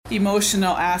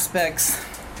emotional aspects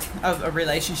of a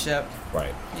relationship.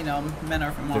 Right. You know, men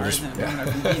are from Mars and women are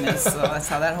from Venus, so that's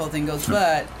how that whole thing goes.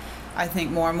 But I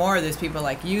think more and more there's people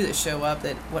like you that show up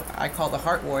that what I call the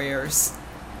heart warriors.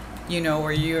 You know,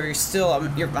 where you're still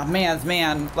you're a man's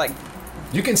man, like.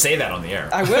 You can say that on the air.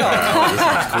 I will.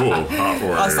 This is cool. Hot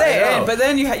warrior. I'll say it, but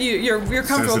then you're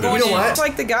comfortable Sensitive. going You know in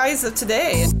like the guys of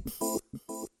today.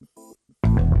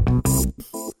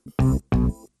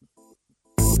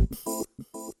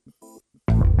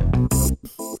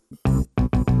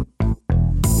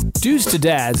 Dudes to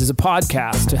Dads is a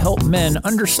podcast to help men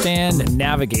understand and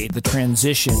navigate the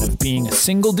transition of being a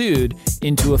single dude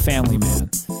into a family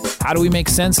man. How do we make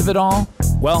sense of it all?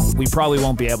 Well, we probably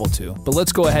won't be able to, but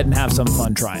let's go ahead and have some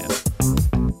fun trying.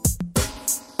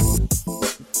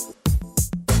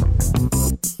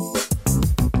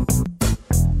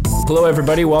 Hello,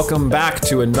 everybody. Welcome back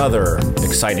to another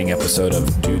exciting episode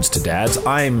of Dudes to Dads.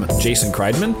 I'm Jason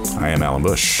Kreidman. I am Alan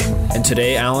Bush. And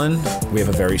today, Alan, we have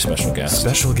a very special guest.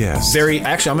 Special guest. Actually,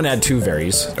 I'm going to add two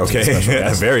veries. Okay,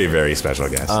 a very, very special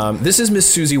guest. This is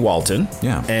Miss Susie Walton.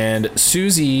 Yeah. And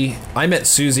Susie, I met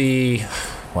Susie,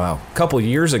 a couple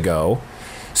years ago.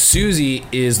 Susie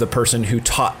is the person who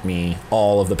taught me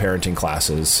all of the parenting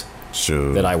classes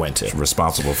that I went to.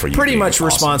 Responsible for you. Pretty much awesome.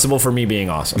 Responsible for me being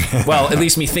awesome. Well, at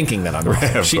least me thinking that I'm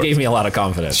right. She gave me a lot of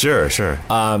confidence. Sure.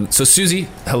 So Susie,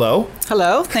 hello.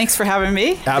 Hello, thanks for having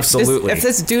me. Absolutely. If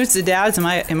this Dudes to Dads, am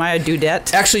I a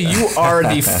dudette? Actually, you are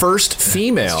the first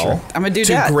female I'm a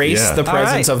dudette. to grace the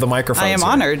presence of the microphone. I am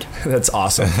honored. That's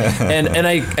awesome.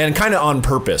 and kind of on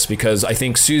purpose, because I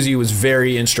think Susie was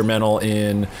very instrumental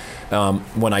in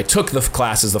when I took the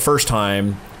classes the first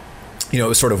time. You know, it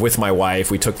was sort of with my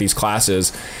wife. We took these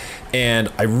classes,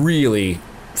 and I really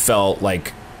felt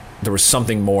like there was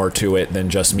something more to it than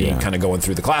just me kind of going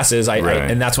through the classes.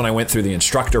 And that's when I went through the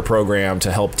instructor program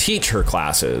to help teach her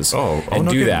classes and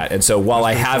do that. And so while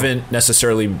I haven't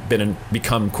necessarily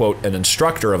become, quote, an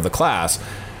instructor of the class,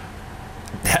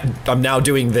 I'm now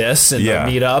doing this and the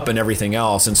meetup and everything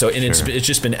else. And so it's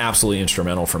just been absolutely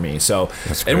instrumental for me. So,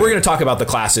 and we're going to talk about the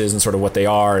classes and sort of what they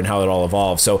are and how it all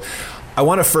evolved. So I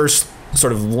want to first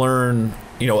sort of learn,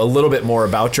 a little bit more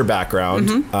about your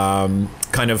background.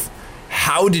 Kind of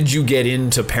how did you get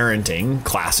into parenting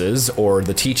classes or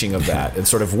the teaching of that, and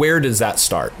sort of where does that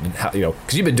start? And how,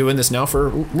 because you've been doing this now for a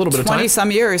little bit of time. 20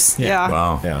 some years. Yeah.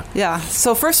 Wow. Yeah.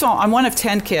 So first of all, I'm one of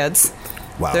 10 kids.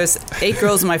 Wow. There's 8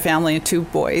 girls in my family and 2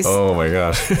 boys. Oh my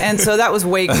gosh. And so that was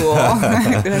way cool.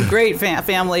 Great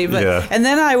family. And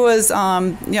then I was,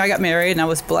 I got married and I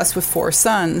was blessed with 4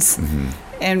 sons. Mm-hmm.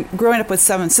 And growing up with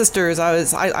 7 sisters,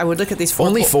 I would look at these 4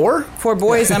 only 4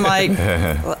 boys. And I'm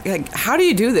like, how do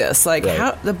you do this? Like,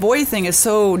 how the boy thing is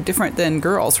so different than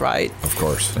girls, right? Of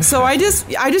course. So I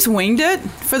just winged it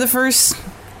for the first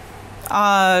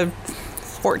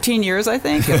 14 years, I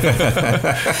think.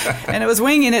 And it was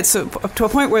winging it to a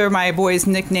point where my boys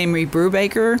nicknamed me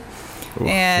Brubaker. Ooh,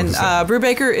 and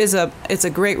Brubaker is a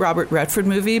great Robert Redford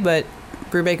movie, but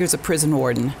Brubaker's a prison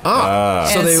warden.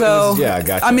 Gotcha.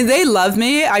 I mean, they loved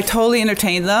me. I totally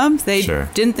entertained them. They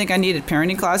didn't think I needed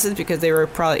parenting classes because they were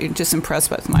probably just impressed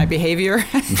with my behavior.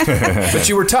 But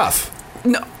you were tough.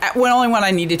 No, only when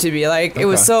I needed to be. Like, it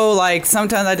was so, like,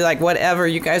 sometimes I'd be like, whatever,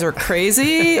 you guys are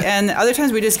crazy. And other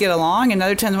times we just get along. And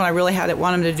other times when I really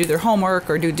want them to do their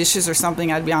homework or do dishes or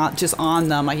something, I'd be just on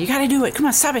them. Like, you got to do it. Come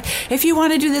on, stop it. If you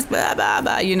want to do this, blah, blah,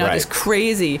 blah. Just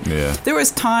crazy. Yeah. There was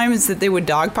times that they would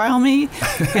dogpile me.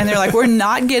 And they're like, we're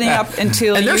not getting up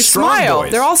until you smile.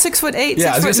 Boys. They're all 6'8",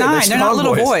 6'9". They're not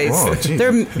little boys. Whoa,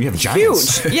 they're you have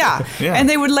giants. Huge. Yeah. And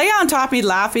they would lay on top of me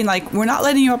laughing like, we're not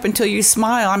letting you up until you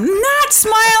smile. I'm not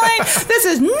smiling. This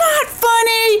is not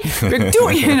funny. You're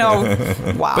doing,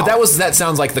 wow. But that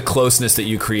sounds like the closeness that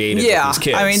you created with these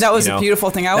kids. I mean, that was a beautiful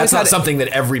thing. That's not something that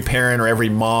every parent or every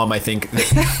mom, I think,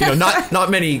 not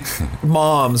many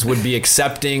moms would be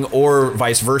accepting, or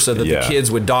vice versa, that the kids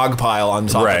would dogpile on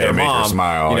top of their mom,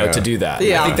 smile, to do that.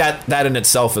 Yeah. I think that in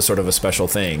itself is sort of a special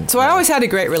thing. So I always had a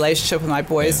great relationship with my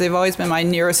boys. They've always been my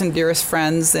nearest and dearest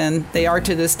friends, and they are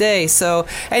to this day. So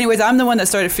anyways, I'm the one that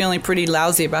started feeling pretty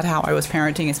lousy about how I was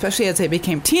parenting, especially as they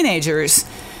became teenagers,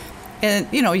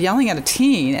 and yelling at a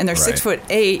teen, and they're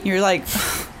 6'8", and you're like,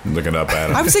 looking up at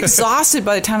them. I was exhausted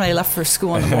by the time they left for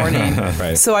school in the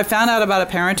morning. So I found out about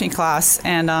a parenting class,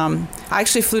 and I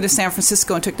actually flew to San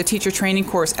Francisco and took the teacher training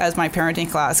course as my parenting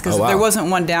class, because there wasn't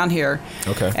one down here.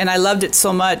 Okay. And I loved it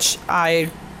so much,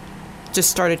 I just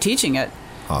started teaching it.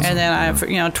 Awesome. And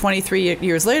then 23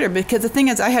 years later, because the thing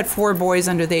is, I had 4 boys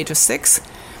under the age of 6.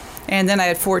 And then I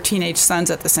had 4 teenage sons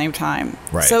at the same time.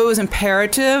 Right. So it was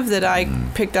imperative that I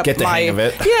picked up Get the hang of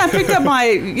it. Yeah, picked up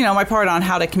my my part on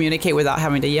how to communicate without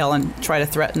having to yell and try to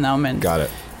threaten them and Got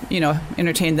it.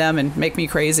 Entertain them and make me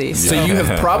crazy. So you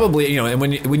have probably, and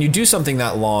when you do something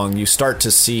that long, you start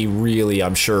to see really,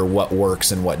 I'm sure, what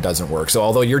works and what doesn't work. So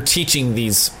although you're teaching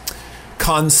these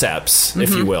concepts,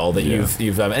 if you will, that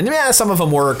you've done, and some of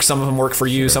them work for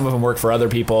you, some of them work for other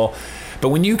people. But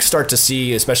when you start to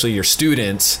see, especially your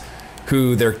students,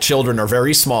 who their children are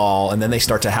very small, and then they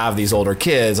start to have these older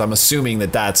kids, I'm assuming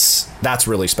that's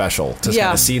really special to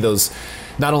kind of see those,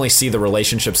 not only see the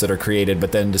relationships that are created,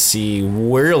 but then to see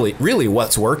really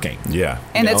what's working. Yeah.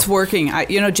 And it's working.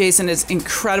 Jason, is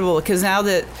incredible because now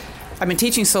that I've been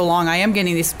teaching so long, I am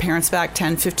getting these parents back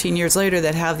 10, 15 years later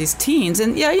that have these teens.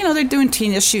 And they're doing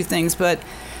teen issue things, but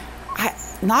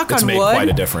knock on wood, it's made quite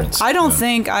a difference. I don't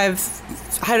think I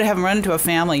haven't run into a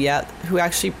family yet who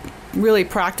actually really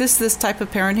practice this type of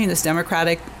parenting, this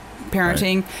democratic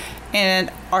parenting,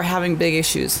 and are having big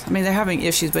issues. I mean, they're having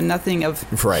issues, but nothing of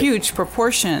huge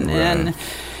proportion. Right. And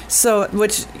so,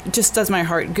 which just does my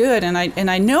heart good. And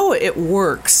I know it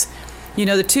works.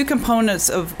 The two components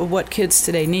of what kids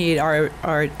today need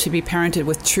are to be parented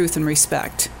with truth and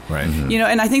respect. Right. Mm-hmm.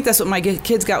 And I think that's what my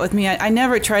kids got with me. I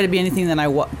never tried to be anything than I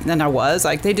was.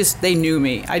 Like they knew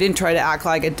me. I didn't try to act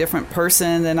like a different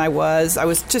person than I was. I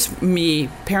was just me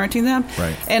parenting them.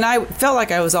 Right. And I felt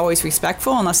like I was always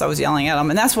respectful unless I was yelling at them.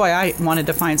 And that's why I wanted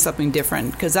to find something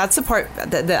different, because that's the part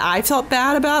that I felt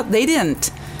bad about. They didn't.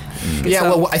 Yeah,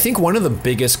 well, I think one of the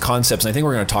biggest concepts, and I think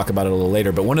we're going to talk about it a little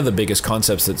later, but one of the biggest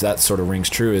concepts that sort of rings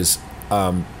true is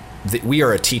that we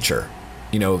are a teacher.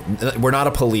 We're not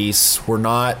a police. We're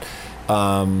not,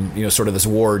 sort of this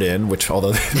warden, which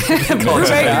although they call us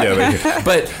that,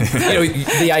 but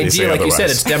the idea, like you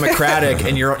said, it's democratic,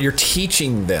 and you're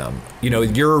teaching them.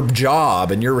 Your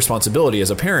job and your responsibility as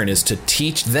a parent is to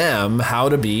teach them how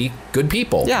to be good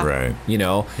people. Yeah. Right.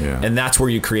 And that's where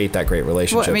you create that great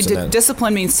relationship.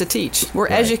 Discipline means to teach. We're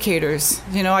educators.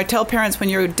 I tell parents, when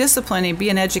you're disciplining, be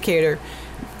an educator.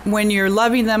 When you're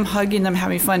loving them, hugging them,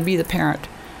 having fun, be the parent.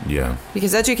 Yeah.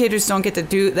 Because educators don't get to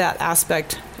do that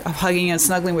aspect of hugging and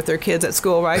snuggling with their kids at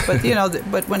school, right? But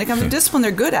but when it comes to discipline,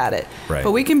 they're good at it. Right.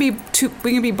 But we can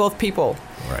be both people.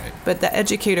 Right. But the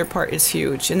educator part is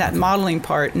huge, and that modeling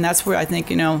part, and that's where I think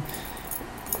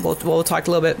we'll talk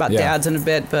a little bit about dads in a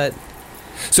bit, but.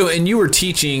 So, and you were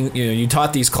teaching, you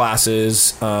taught these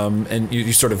classes, and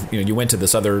you sort of, you went to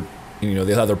this other.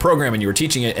 The other program, and you were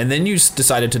teaching it, and then you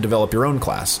decided to develop your own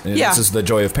class. And this is the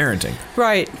joy of parenting.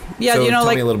 Right. Yeah. So tell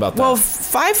me a little about that. Well,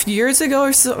 5 years ago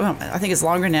or so, I think it's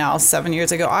longer now, 7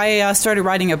 years ago, I started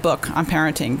writing a book on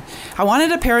parenting. I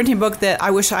wanted a parenting book that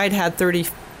I wish I'd had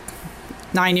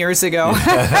 39 years ago.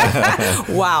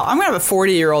 Wow. I'm going to have a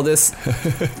 40-year-old this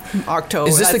October.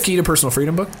 Is this the Key to Personal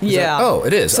Freedom book?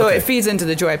 It is. So okay. it feeds into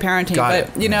the joy of parenting. But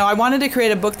I wanted to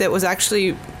create a book that was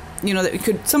actually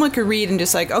that someone could read and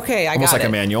just like, okay, I almost got like it.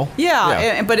 a manual.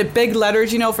 Yeah. But in big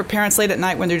letters, for parents late at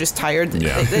night when they're just tired.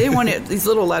 Yeah. They want these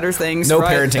little letter things. No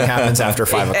right? parenting happens after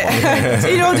 5 o'clock.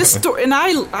 And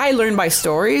I learned by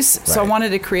stories, so I wanted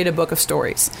to create a book of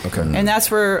stories. Okay. And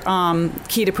that's where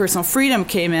Key to Personal Freedom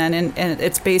came in, and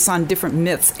it's based on different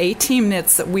myths, 18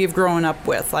 myths that we've grown up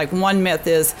with. Like one myth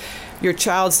is your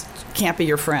child's can't be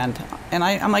your friend. And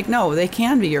I'm like, no, they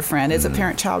can be your friend. It's a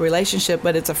parent-child relationship,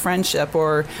 but it's a friendship.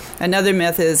 Or another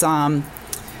myth is, that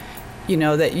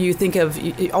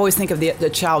you always think of the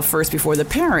child first before the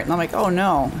parent. And I'm like, oh,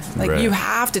 no. You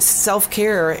have to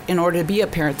self-care in order to be a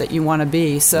parent that you want to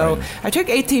be. So I took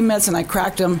 18 myths and I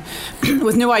cracked them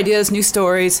with new ideas, new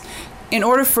stories, in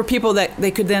order for people that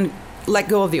they could then let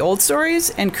go of the old stories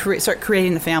and start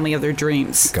creating the family of their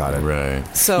dreams. Got it. Right.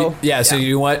 So so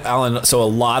you know what, Alan? So a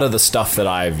lot of the stuff that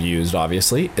I've used,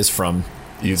 obviously, is from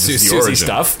Susie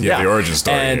stuff. The origin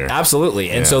story and here. Absolutely.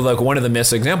 And so one of the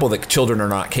myths, example, that children are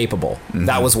not capable. Mm-hmm.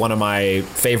 That was one of my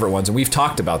favorite ones, and we've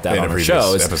talked about that on our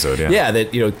show. Episode,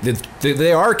 that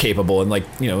they are capable, and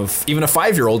even a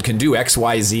 5-year-old can do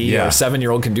XYZ, or a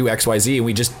 7-year-old can do XYZ, and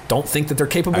we just don't think that they're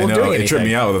capable of doing anything. It tripped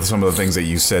me out with some of the things that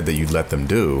you said that you'd let them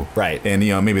do. Right. And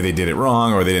maybe they did it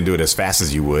wrong, or they didn't do it as fast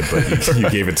as you would, but you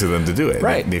gave it to them to do it.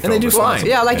 Right. And they do fine.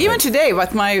 Yeah, even today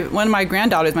with one of my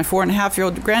granddaughters, my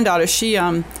 4.5-year-old granddaughter, she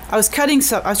I was trying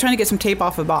to get some tape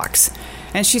off a box,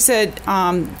 and she said,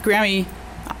 Grammy,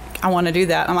 I want to do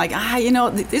that. I'm like,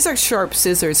 these are sharp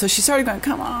scissors. So she started going,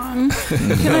 come on,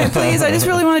 can I please? I just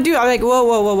really want to do it. I'm like,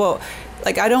 whoa.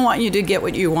 Like, I don't want you to get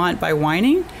what you want by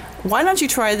whining. Why don't you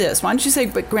try this? Why don't you say,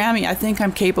 but Grammy, I think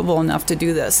I'm capable enough to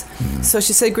do this. Mm-hmm. So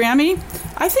she said, Grammy,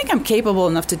 I think I'm capable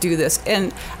enough to do this.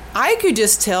 And I could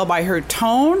just tell by her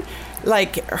tone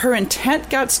like her intent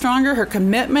got stronger, her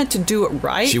commitment to do it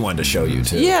right. She wanted to show you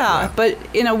too. Yeah, but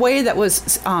in a way that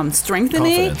was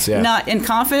strengthening, Confidence, yeah. not and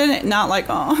confident, not like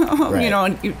Right. you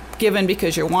know, given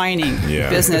because you're whining Yeah.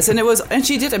 business. And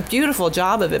she did a beautiful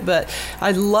job of it. But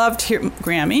I loved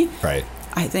Grammy. Right.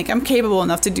 I think I'm capable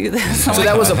enough to do this. So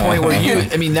that was a point where you,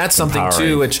 I mean, that's something Empowering.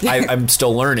 too, which I'm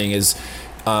still learning is,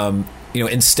 you know,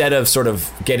 instead of sort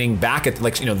of getting back at,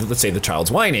 like, you know, let's say the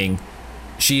child's whining,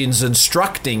 she's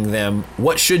instructing them,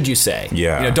 what should you say?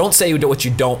 Yeah. You know, don't say what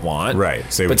you don't want.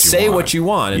 Right. Say but what you say want. what you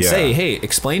want and Yeah. say, hey,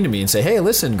 explain to me and say, hey,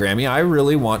 listen, Grammy, I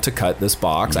really want to cut this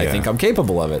box. I Yeah. think I'm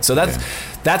capable of it. So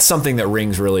that's something that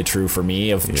rings really true for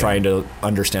me of trying to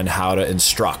understand how to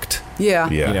instruct. Yeah.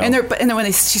 Yeah. You know? And then when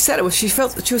she said it, she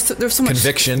felt there was so much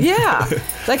Conviction. Yeah,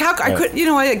 like how I could, you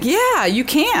know, like yeah, you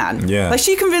can. Yeah. Like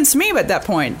she convinced me at that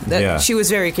point that Yeah. she was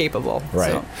very capable.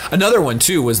 Right. So. Another one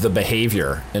too was the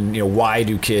behavior, and you know, why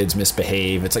do kids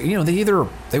misbehave? It's like, you know,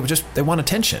 they want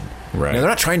attention. Right. You know, they're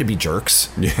not trying to be jerks.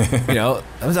 You know,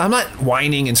 I'm not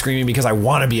whining and screaming because I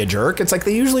want to be a jerk. It's like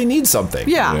they usually need something.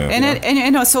 Yeah, Yeah. and and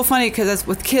you know it's so funny because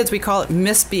with kids we call it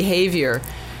misbehavior.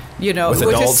 You know, With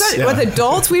which adults, is yeah. with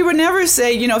adults we would never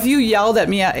say, you know, if you yelled at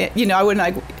me, you know, I wouldn't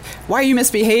like, why are you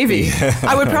misbehaving?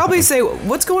 I would probably say,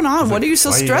 what's going on? What are you so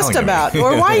why are you stressed yelling at about? me?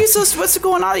 Or why are you so? What's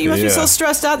going on? You must be Yeah. so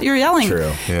stressed out that you're yelling.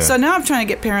 True. Yeah. So now I'm trying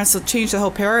to get parents to change the whole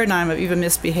paradigm of even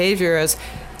misbehavior as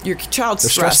your child's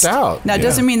They're stressed out. Now it Yeah.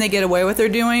 doesn't mean they get away with what they're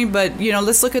doing, but you know,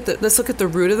 let's look at the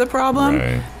root of the problem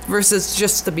Right. versus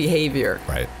just the behavior.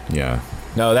 Right. Yeah.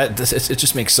 No, it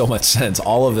just makes so much sense.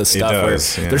 All of this stuff.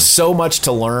 does, where yeah. There's so much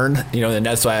to learn, you know, and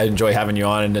that's why I enjoy having you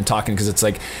on and talking, because it's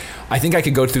like, I think I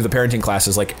could go through the parenting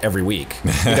classes like every week,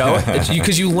 you know,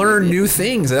 because you learn new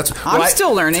things. That's I'm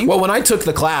still learning. Well, when I took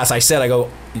the class, I go,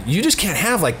 you just can't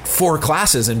have like 4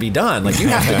 classes and be done. Like you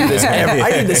have to do this.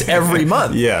 I do this every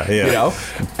month. Yeah, yeah. You know,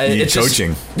 and You it's just-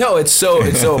 coaching. no, it's so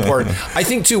important. I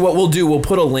think too. What we'll do, we'll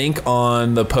put a link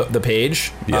on the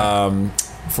page. Yeah.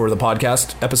 For the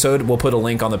podcast episode, we'll put a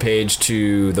link on the page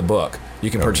to the book. You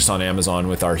can purchase on Amazon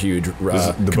with our huge Is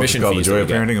the book commission called The fees. Joy that of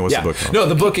we get. Parenting, or what's yeah. the book called? No,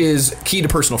 the book is Key to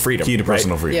Personal Freedom. Key to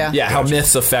Personal right? Freedom. Yeah. Yeah, how Gotcha.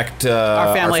 myths affect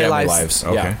Our family lives.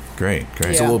 Okay, Yeah. great. So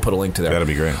Yeah. we'll put a link to there. That'll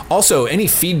be great. Also, any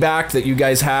feedback that you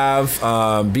guys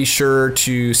have, be sure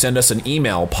to send us an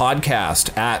email,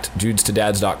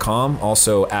 podcast@dudestodads.com.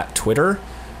 Also at Twitter,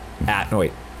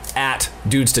 at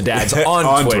Dudes to Dads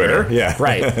on Twitter. Yeah.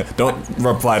 Right. Don't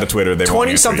reply to Twitter. They won't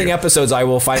answer 20-something you. episodes, I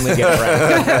will finally get it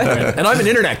right. And I'm an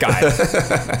internet guy.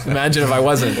 Imagine if I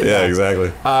wasn't. Yeah,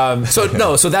 exactly.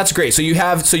 So that's great. So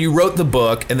you wrote the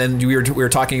book, and then we were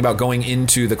talking about going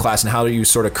into the class and how you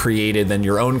sort of created then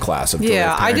your own class of Joy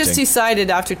Yeah, of I just Parenting. decided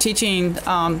after teaching,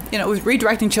 it was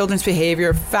redirecting children's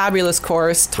behavior, fabulous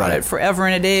course, taught Right. it forever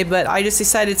and a day. But I just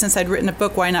decided since I'd written a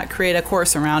book, why not create a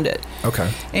course around it? Okay.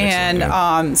 And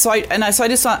Excellent,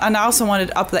 I also wanted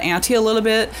to up the ante a little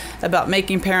bit about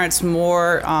making parents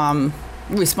more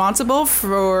responsible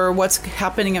for what's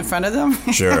happening in front of them.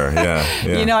 Sure. Yeah.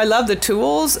 You know, I love the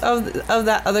tools of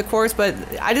that other course, but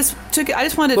I just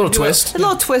wanted Little to do twist. a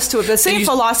little twist to it. The same you-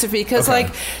 philosophy, because Okay.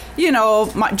 like, you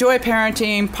know, Joy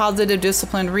Parenting, Positive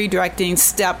Discipline, Redirecting,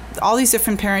 STEP, all these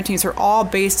different parentings are all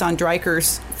based on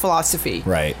Dreiker's philosophy.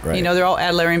 Right. You know, they're all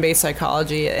Adlerian-based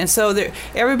psychology, and so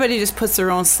everybody just puts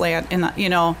their own slant. And you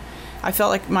know, I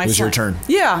felt like my It was your slant- turn.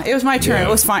 Yeah, it was my turn. Yeah.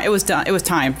 It was fine. It was done. It was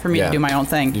time for me Yeah. to do my own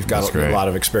thing. You've got That's a great. lot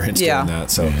of experience Yeah. doing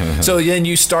that. So then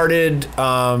you started,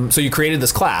 so you created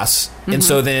this class. Mm-hmm. And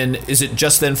so then, is it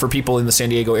just then for people in the San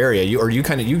Diego area? You Well, I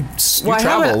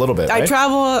travel have a little bit, right? I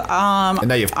travel. And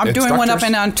now you have I'm doing one up instructors?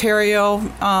 in Ontario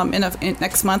in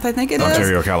next month, I think it is.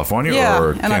 Ontario, California, Yeah,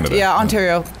 or and Canada?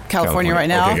 Ontario, California right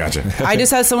now. Okay, gotcha. I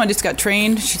just had someone just got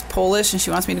trained. She's Polish, and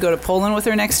she wants me to go to Poland with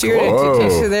her next year Whoa. to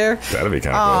teach her there. That'd be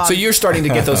kind of So you're starting to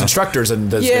get those instructors in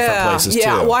those different places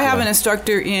yeah. too. Well, I have an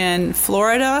instructor in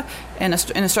Florida, and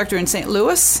an instructor in St.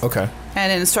 Louis, Okay.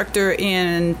 and an instructor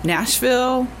in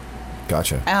Nashville,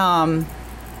 Gotcha.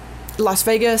 Las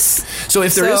Vegas. So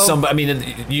if there is So- some, I mean,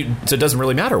 so it doesn't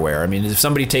really matter where. I mean, if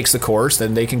somebody takes the course,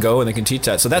 then they can go and they can teach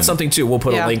that. So that's something too. We'll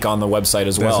put a Yeah. link on the website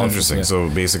as That's well. interesting. Yeah. So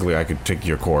basically, I could take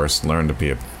your course, learn to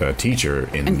be a teacher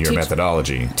in And your teach-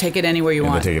 methodology, Take it anywhere you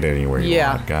and want. then take it anywhere you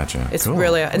Yeah. want. Gotcha. It's Cool.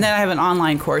 really, and then I have an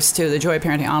online course too, the Joy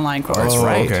Parenting online course. That's Oh,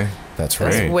 right. okay. That's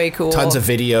That's right. Great. way cool. Tons of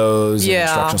videos and Yeah.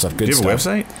 instruction stuff. Good Do you have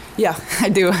stuff. a website? Yeah, I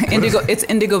do. It's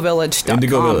indigovillage.com.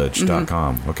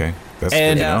 IndigoVillage.com. Okay. That's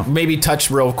And good to know. maybe touch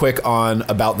real quick on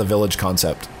about the village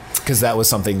concept, because that was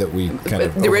something that we kind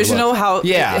of The original, overlooked.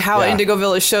 how yeah. Indigo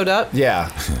Village showed up. Yeah.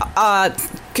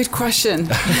 Good question.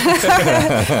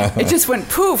 It just went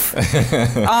poof.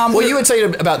 Well, you would say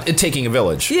about it taking a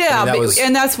village. Yeah, I mean,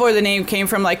 and that's where the name came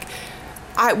from. Like,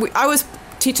 I was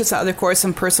teaching some other course,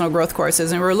 some personal growth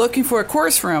courses, and we were looking for a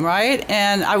course room, right?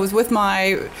 And I was with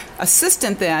my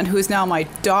assistant then, who's now my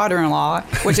daughter-in-law,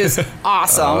 which is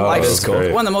awesome. Like, that's she's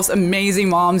great. one of the most amazing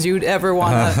moms you'd ever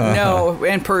want to know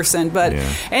in person. But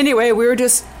anyway, we were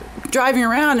just driving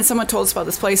around, and someone told us about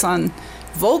this place on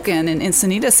Vulcan in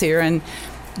Encinitas here, and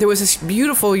there was this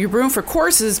beautiful room for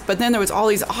courses, but then there was all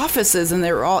these offices, and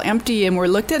they were all empty, and we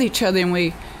looked at each other,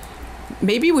 and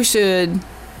maybe we should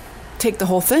take the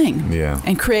whole thing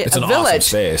and create it's a an village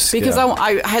awesome space. because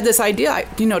I had this idea,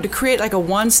 to create like a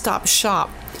one-stop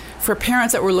shop for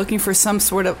parents that were looking for some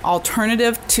sort of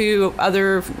alternative to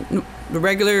other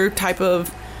regular type of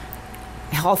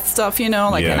health stuff,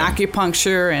 like an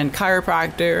acupuncture and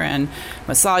chiropractor and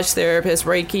massage therapist,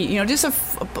 Reiki, just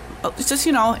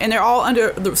and they're all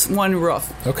under this one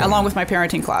roof, along with my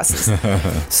parenting classes.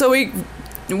 So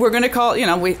we're going to call,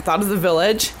 we thought of the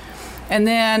village. And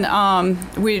then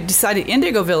we decided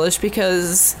Indigo Village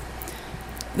because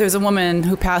there's a woman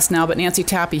who passed now, but Nancy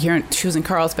Tappy here, she was in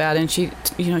Carlsbad, and she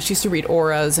used to read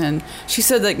auras, and she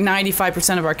said like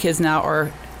 95% of our kids now are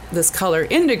this color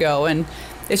indigo, and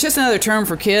it's just another term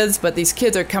for kids, but these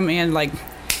kids are coming in like,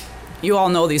 you all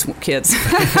know these kids.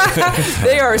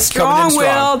 They are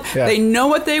strong-willed. Yeah. They know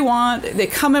what they want. They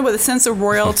come in with a sense of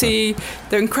royalty.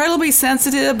 They're incredibly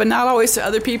sensitive, but not always to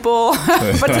other people.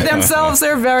 But to themselves,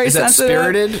 they're very sensitive.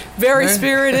 Spirited? Very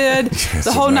spirited.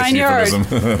 The whole nice 9 yards.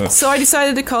 euphemism. So I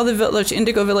decided to call the village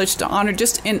Indigo Village to honor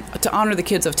the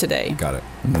kids of today. Got it.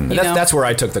 And that's where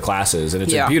I took the classes, and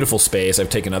it's a beautiful space. I've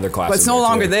taken other classes. But it's no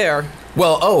longer there.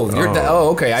 Well,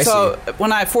 okay, I see. So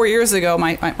when 4 years ago,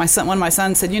 one of my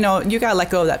sons said, you got to let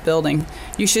go of that building.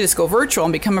 You should just go virtual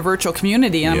and become a virtual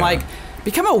community. And I'm like,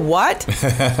 become a what?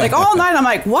 Like all night, I'm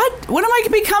like, what? What am I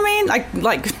becoming?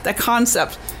 Like that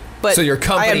concept. But so your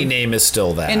company name is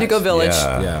still that Indigo Village.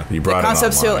 Yeah. You brought the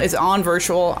concept it still online. is on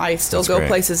virtual. I still go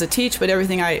places to teach, but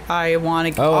everything I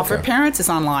want to offer parents is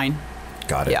online.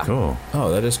 Got it. Yeah. Cool.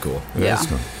 Oh, that is cool. Yeah. That is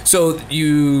cool. So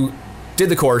you did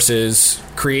the courses,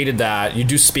 created that. You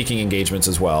do speaking engagements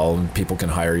as well, and people can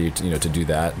hire you to do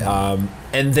that.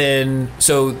 And then,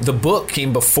 so the book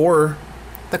came before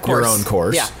The course. your own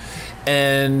course. Yeah.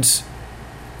 And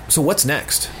so what's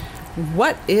next?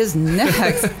 What is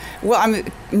next? Well,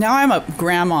 I'm a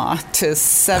grandma to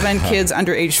 7 kids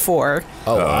under age 4.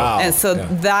 Oh, wow. And so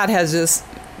that has just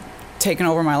taken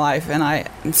over my life, and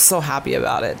I'm so happy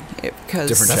about it. Because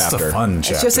Different That's chapter. the fun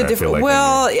chapter. it's just a I feel different. like,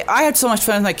 Well, I had so much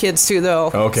fun with my kids too, though.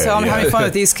 Okay, So I'm yeah. having fun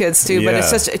with these kids too. But it's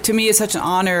Yeah. just, to me, it's such an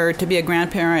honor to be a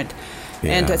grandparent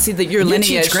and Yeah. to see your You lineage.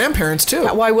 teach grandparents too.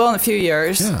 Well, I will in a few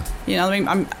years. Yeah.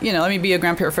 Let me be a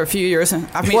grandparent for a few years, and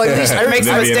I mean, Well, at least I make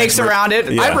some Then be an mistakes expert. around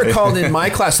it. Yeah. I recalled in my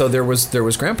class though there was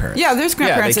grandparents. Yeah, there's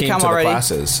grandparents they that came come to already. The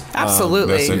classes.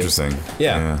 Absolutely. That's interesting.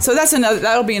 Yeah. So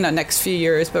that'll be in the next few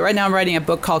years. But right now I'm writing a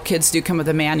book called Kids Do Come with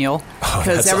a Manual, because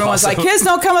that's everyone's awesome. like, kids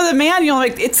don't come with a manual.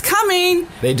 Like, it's coming.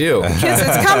 They do. Kids,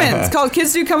 it's coming. It's called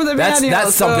Kids Do Come with a Manual.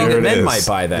 That's something There that it men is. might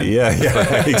buy then. Yeah,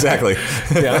 exactly.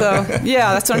 So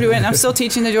yeah, that's what I'm doing. I'm still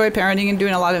teaching the joy of parenting and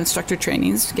doing a lot of instructor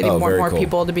trainings, getting more and very more cool.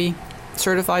 people to be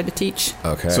certified to teach.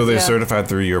 Okay. So they're Yeah. certified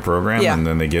through your program, Yeah. and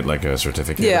then they get like a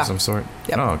certificate Yeah. of some sort?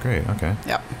 Yep. Oh, great. Okay.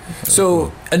 Yep.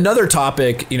 So another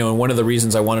topic, and one of the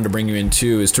reasons I wanted to bring you in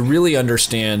too is to really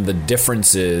understand the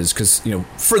differences, because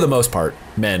for the most part,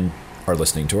 men are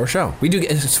listening to our show. We do.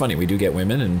 It's funny. We do get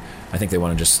women, and I think they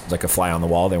want to just like a fly on the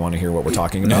wall. They want to hear what we're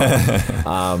talking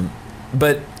about.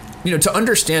 But to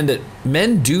understand that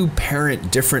men do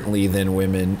parent differently than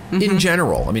women in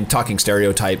general. I mean, talking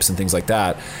stereotypes and things like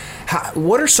that.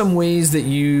 What are some ways that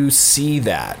you see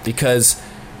that? Because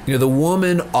the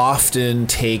woman often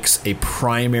takes a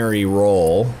primary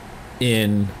role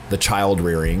in the child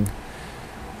rearing.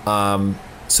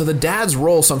 So the dad's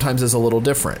role sometimes is a little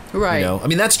different. Right. I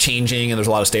mean, that's changing, and there's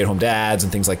a lot of stay-at-home dads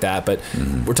and things like that, but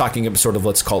we're talking about sort of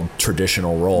what's called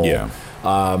traditional role. Yeah.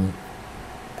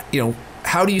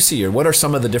 How do you see it? What are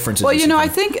some of the differences? Well, you see I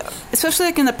from- think, especially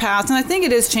like in the past, and I think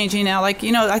it is changing now. Like,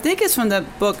 I think it's from the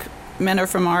book Men Are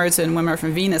From Mars and Women Are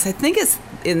From Venus. I think it's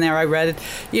in there. I read it.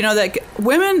 That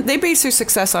women, they base their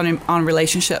success on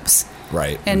relationships.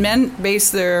 Right. And men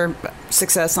base their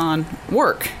success on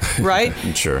work, right?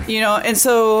 Sure. And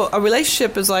so a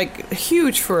relationship is like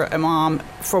huge for a mom,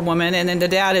 for a woman, and then the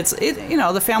dad,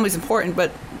 the family's important,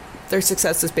 but their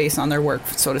success is based on their work,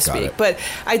 so to speak. it. But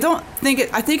I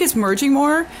think it's merging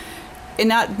more and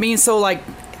not being so like,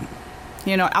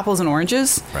 apples and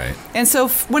oranges. Right. And so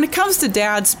when it comes to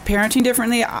dads parenting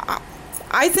differently,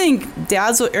 I think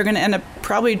dads are going to end up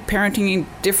probably parenting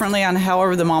differently on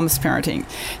however the mom's parenting.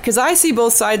 Because I see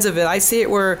both sides of it. I see it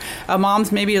where a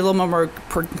mom's maybe a little more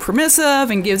permissive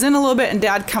and gives in a little bit, and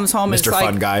dad comes home as Mr. like,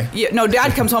 Fun Guy. Yeah, you know,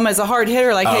 dad comes home as a hard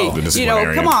hitter, like, The hey, you know,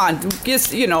 disciplinarian. come on,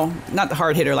 just, you know, not the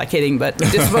hard hitter like hitting, but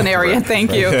disciplinarian.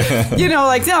 Thank you. You know,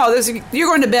 like, no, you're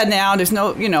going to bed now. There's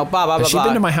no, you know, blah blah blah. Has she blah.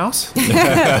 been to my house?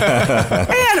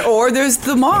 And or there's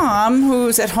the mom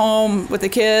who's at home with the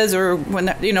kids, or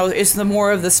when, you know, it's the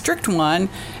more of the strict one,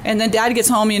 and then dad gets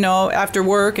home, you know, after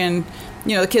work, and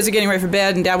you know the kids are getting ready for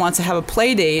bed, and dad wants to have a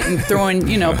play date and throwing,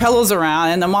 you know, pillows around,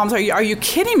 and the mom's like, are you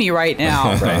kidding me right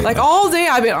now? Right. Like all day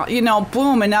I've been, you know,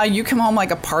 boom, and now you come home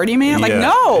like a party man? Like, Yeah,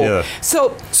 no. yeah.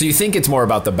 So You think it's more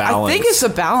about the balance? I think it's a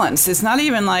balance. It's not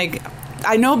even like,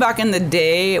 I know back in the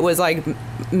day it was like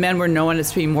men were known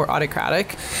as being more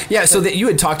autocratic. Yeah, so that you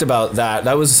had talked about that.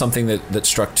 That was something that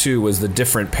struck too, was the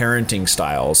different parenting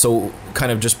styles. So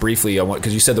kind of just briefly,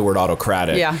 because you said the word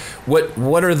autocratic. Yeah.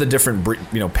 What are the different,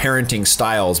 you know, parenting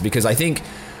styles? Because I think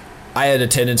I had a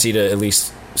tendency to at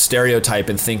least stereotype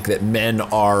and think that men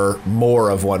are more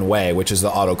of one way, which is the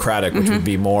autocratic, which would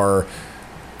be more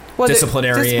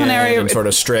disciplinarian and sort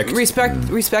of strict.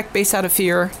 Respect based out of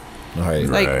fear. Right.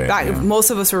 Like Right,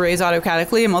 most of us were raised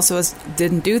autocratically, and most of us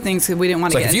didn't do things because we didn't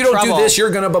want It's to like, get if in you don't trouble. do this, you're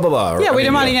gonna blah blah blah. Yeah, we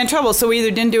didn't want to get in trouble, so we either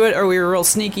didn't do it or we were real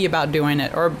sneaky about doing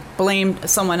it, or blamed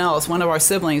someone else, one of our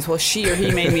siblings. Well, she or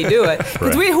he made me do it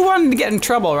because Right. who wanted to get in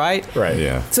trouble, right? Right.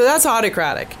 Yeah. So that's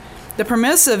autocratic. The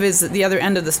permissive is the other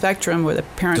end of the spectrum, where the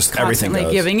parents Just everything constantly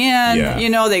goes. giving in. Yeah. You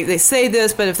know, they say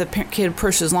this, but if the kid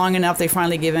pushes long enough, they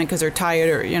finally give in because they're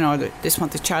tired, or you know, they just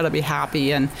want the child to be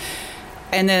happy, and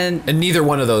then. And neither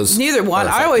one of those. Neither one. are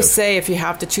I always effective. say if you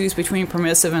have to choose between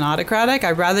permissive and autocratic,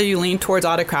 I'd rather you lean towards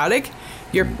autocratic.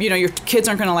 Your kids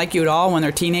aren't going to like you at all when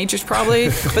they're teenagers, probably.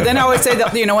 But then I always say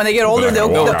that, you know, when they get older, They'll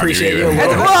they'll appreciate you.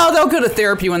 well, they'll go to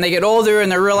therapy when they get older and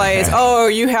they realize, oh,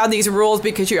 you had these rules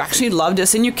because you actually loved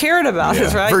us and you cared about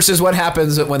us, right? Versus what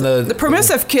happens when the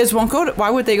Permissive kids won't go to. Why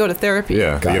would they go to therapy?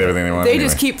 Yeah. They get everything they want. They anyway.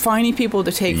 just keep finding people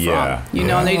to take Yeah. from, you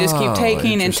know, and they just keep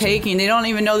taking and interesting. taking. They don't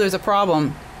even know there's a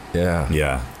problem. Yeah.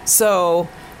 Yeah. So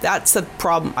that's the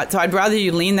problem. So I'd rather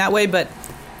you lean that way, but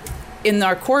in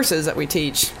our courses that we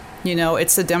teach, you know,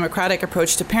 it's a democratic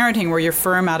approach to parenting where you're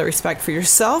firm out of respect for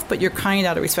yourself, but you're kind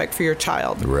out of respect for your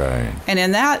child. Right. And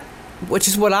in that, which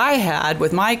is what I had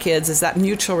with my kids, is that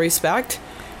mutual respect.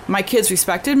 My kids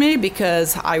respected me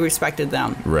because I respected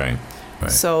them. Right.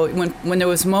 Right. So when there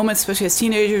was moments, especially as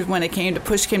teenagers, when it came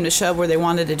to shove where they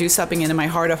wanted to do something, and in my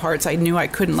heart of hearts, I knew I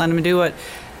couldn't let them do it.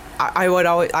 I would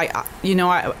always,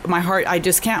 my heart, I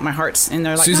just can't. My heart's in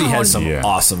there. Like, Susie no, has some Yeah.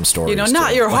 awesome stories. you know, not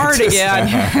too. your heart again.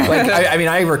 Like, I mean,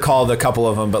 I recalled a couple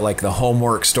of them, but like the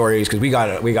homework stories, because we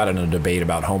got in a debate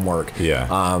about homework.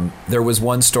 Yeah. There was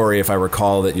one story, if I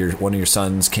recall, that one of your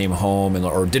sons came home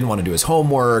or didn't want to do his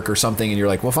homework or something, and you're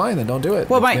like, well, fine, then don't do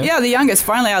it. Well, Yeah. the youngest,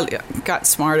 finally I got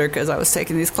smarter because I was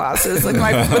taking these classes. Like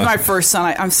with my first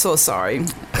son, I'm so sorry.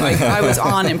 Like I was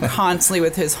on him constantly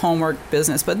with his homework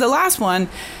business. But the last one,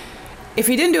 if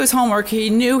he didn't do his homework, he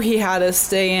knew he had to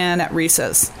stay in at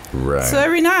recess. Right. So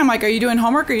every night I'm like, are you doing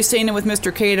homework or are you staying in with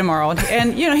Mr. K tomorrow?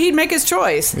 And, you know, he'd make his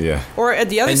choice. Yeah. Or at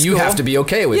the other And school. you have to be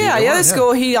okay with Yeah, either the one, other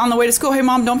school, he on the way to school, hey,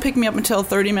 Mom, don't pick me up until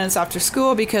 30 minutes after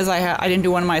school because I didn't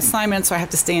do one of my assignments, so I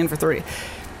have to stay in for 30.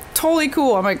 Totally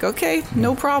cool. I'm like, okay,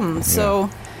 no problem. So...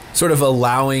 Sort of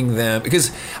allowing them,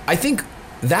 because I think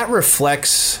that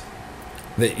reflects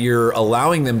that you're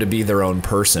allowing them to be their own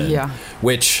person. Yeah.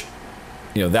 Which,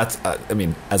 you know, that's, I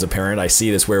mean, as a parent, I see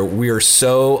this where we are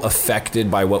so affected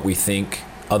by what we think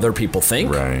other people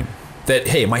think. Right. That,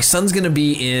 hey, my son's going to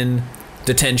be in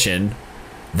detention.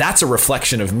 That's a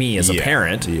reflection of me as a Yeah.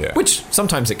 parent, Yeah. which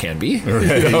sometimes it can be.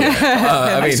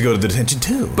 I used to go to detention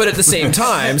too. But at the same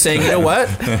time, saying, you know what,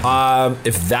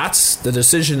 if that's the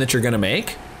decision that you're going to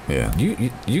make, Yeah.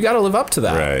 you got to live up to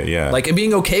that. Right, yeah. Like, and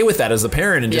being okay with that as a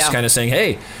parent and just Yeah. kind of saying,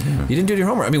 hey, you didn't do your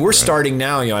homework. I mean, we're starting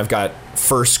now, you know, I've got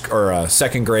first or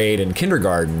second grade and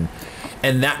kindergarten.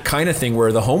 And that kind of thing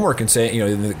where the homework can say,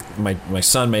 you know, my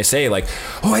son may say like,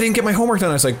 oh, I didn't get my homework done.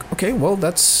 I was like, okay, well,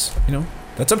 that's, you know,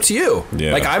 that's up to you.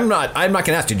 Yeah. Like, I'm not going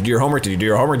to ask, did you do your homework? Did you do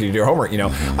your homework? Did you do your homework? You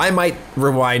know, I might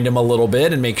rewind him a little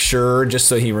bit and make sure just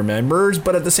so he remembers.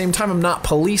 But at the same time, I'm not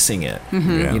policing it.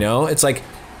 Yeah. You know, it's like,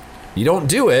 you don't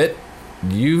do it,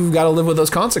 you've got to live with those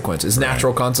consequences,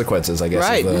 natural consequences, I guess.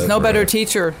 Right. There's no better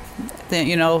teacher than,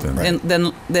 you know, Right.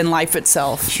 than life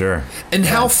itself. Sure. And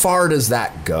how far does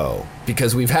that go?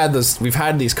 Because we've had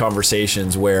these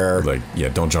conversations where, Like, yeah,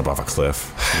 don't jump off a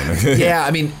cliff. You know? yeah,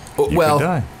 I mean, You could well,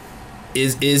 die.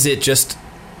 is it just?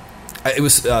 It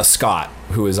was Scott,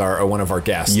 who is one of our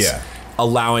guests. Yeah.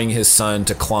 allowing his son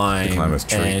to climb this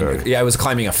tree, and right. it was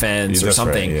climbing a fence or That's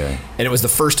something. right, yeah. And it was the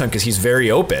first time, because he's very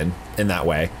open in that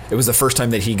way, it was the first time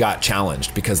that he got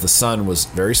challenged because the son was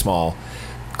very small,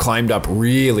 climbed up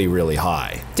really, really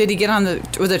high. Did he get on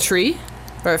with a tree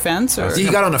or a fence? Or He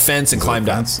got on a fence and climbed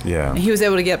up. Yeah. he was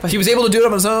able to get. He was able to do it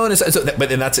on his own, but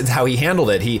then that's how he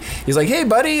handled it. He's like, "Hey,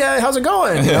 buddy, how's it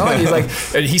going?" You know, and he's like,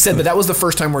 and he said that was the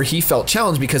first time where he felt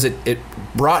challenged because it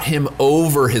brought him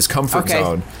over his comfort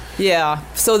zone. Yeah.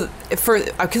 So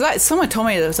because someone told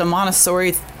me there was a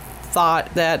Montessori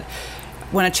thought that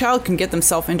when a child can get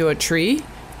themselves into a tree,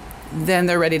 then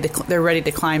they're ready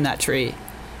to climb that tree.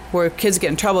 Where kids get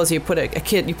in trouble is you put a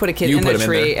kid in a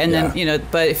tree, and then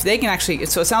but if they can actually,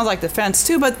 so it sounds like the fence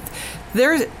too, but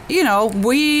there's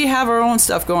we have our own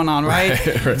stuff going on,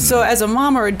 right? Right. So as a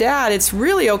mom or a dad, it's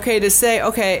really okay to say,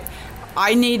 okay,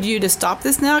 I need you to stop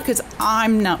this now because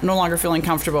I'm no longer feeling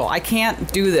comfortable. I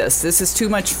can't do this. This is too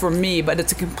much for me. But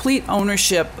it's a complete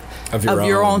ownership of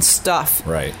your own stuff.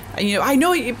 Right. I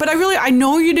know, but I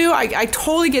know you do. I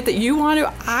totally get that you want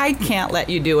to. I can't let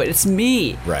you do it. It's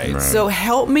me. Right. So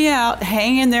help me out.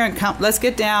 Hang in there and come. Let's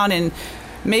get down and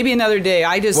maybe another day.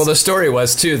 Well, the story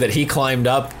was too that he climbed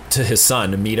up to his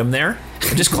son to meet him there.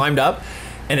 He just climbed up,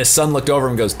 and his son looked over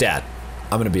and goes, "Dad,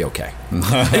 I'm going to be okay." And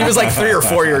he was like 3 or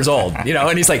 4 years old,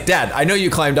 and he's like, "Dad, I know you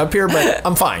climbed up here, but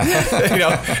I'm fine."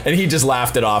 And he just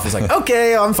laughed it off. He's like,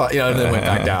 "Okay, I'm fine," and then went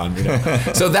back down.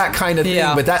 So that kind of thing.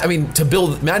 Yeah. But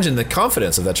imagine the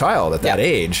confidence of that child at that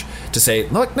age to say,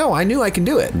 "Look, no, I knew I can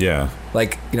do it." Yeah.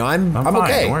 Like, I'm fine.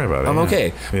 okay. Don't worry about it. I'm Yeah.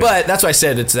 okay. Yeah. But that's why I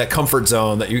said it's that comfort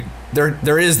zone that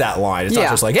there is that line. It's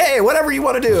not just like, "Hey, whatever you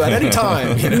want to do at any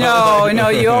time." No,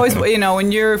 you always,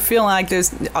 when you're feeling like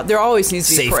there always needs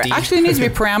to be Safety. actually needs to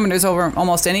be parameters over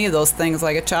almost any of those things.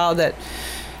 Like a child that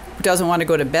doesn't want to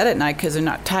go to bed at night because they're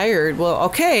not tired. Well,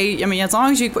 okay. As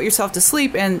long as you put yourself to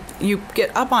sleep and you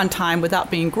get up on time without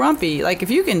being grumpy, like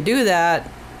if you can do that,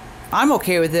 I'm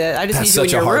okay with it. I just That's need you in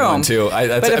such a your hard room. one too.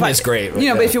 It's great. But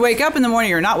if you wake up in the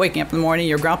morning, you're not waking up in the morning,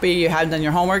 you're grumpy, you haven't done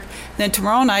your homework, then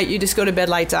tomorrow night you just go to bed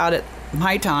lights out at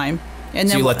my time. And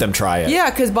so then you let them try it. Yeah,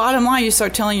 because bottom line, you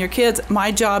start telling your kids,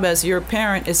 my job as your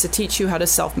parent is to teach you how to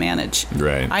self-manage.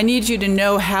 Right. I need you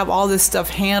to have all this stuff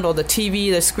handled, the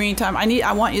TV, the screen time.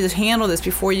 I want you to handle this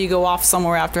before you go off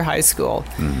somewhere after high school.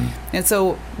 Mm-hmm. And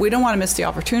so we don't want to miss the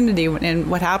opportunity. And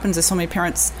what happens is so many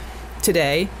parents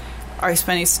today are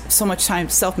spending so much time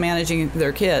self-managing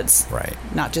their kids. Right.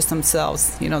 Not just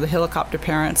themselves. The helicopter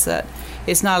parents that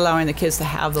it's not allowing the kids to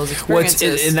have those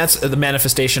experiences. And that's the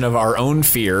manifestation of our own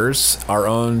fears, our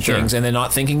own things, and then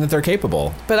not thinking that they're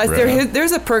capable. But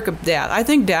there's a perk of dad. I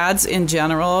think dads in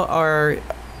general are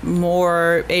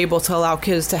more able to allow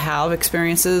kids to have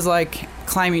experiences like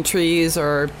climbing trees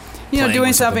or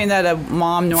doing something that a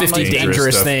mom normally 50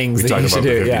 dangerous things that you should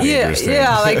do.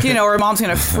 Yeah, like or mom's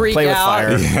gonna freak Play with out.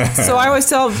 fire. Yeah. So I always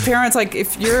tell parents, like,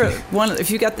 if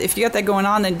you got that going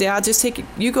on, then dad, just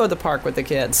you go to the park with the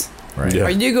kids. Right. Yeah. Or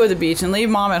you go to the beach and leave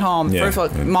mom at home. Yeah. First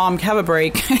of all, mom, have a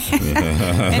break.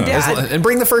 And dad, and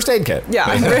bring the first aid kit.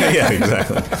 yeah. Yeah,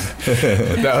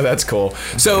 exactly. No, that's cool.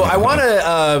 So I want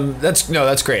to.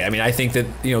 That's great. I think that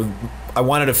I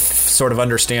wanted to sort of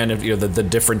understand the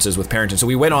differences with parenting. So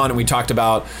we went on and we talked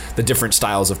about the different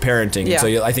styles of parenting. Yeah.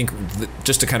 And so I think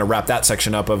just to kind of wrap that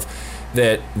section up of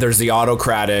that, there's the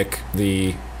autocratic,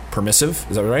 the permissive,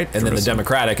 is that right? And then the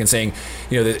democratic, and saying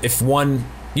that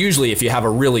if you have a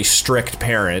really strict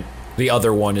parent, the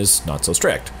other one is not so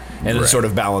strict. And it sort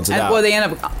of balances out. Well, they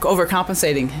end up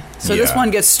overcompensating. So this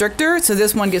one gets stricter, so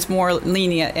this one gets more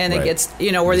lenient, and it gets,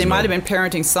 where they might have been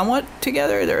parenting somewhat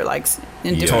together, they're like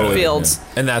in different fields.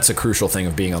 Yeah. And that's a crucial thing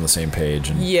of being on the same page.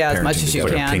 And as much as you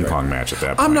Like can. a ping pong match at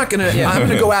that point. I'm not gonna. I'm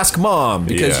gonna go ask mom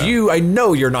because I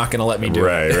know you're not gonna let me do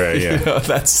it. Right.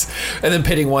 Yeah. And then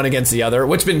pitting one against the other.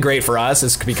 What's been great for us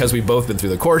is because we've both been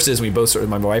through the courses.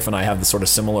 My wife and I have the sort of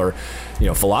similar,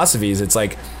 philosophies. It's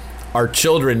like our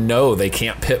children know they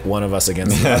can't pit one of us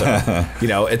against the other.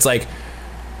 It's like.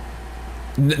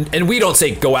 And we don't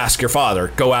say, go ask your father,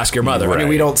 go ask your mother. Right.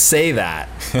 We don't say that.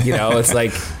 It's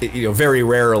like, very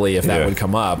rarely if that would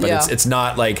come up. But it's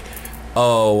not like,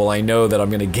 oh, well, I know that I'm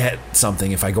going to get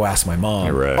something if I go ask my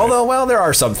mom. Right. Although, there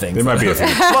are some things. There might be a few.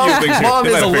 Mom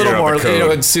is a little more,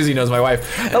 code. Susie knows my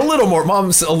wife,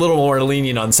 mom's a little more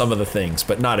lenient on some of the things,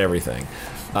 but not everything.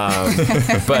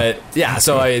 But yeah,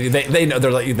 so they know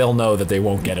they'll know that they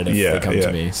won't get it if they come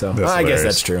to me. So I guess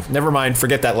that's true. Never mind.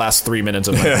 Forget that last 3 minutes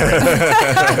of my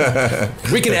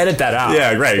we can edit that out.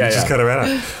 Yeah, right. Just cut it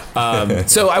out.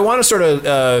 So I want to sort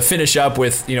of finish up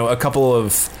with a couple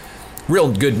of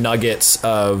real good nuggets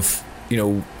of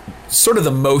sort of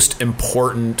the most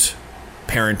important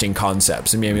parenting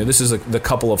concepts. I mean, this is the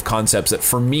couple of concepts that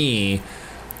for me,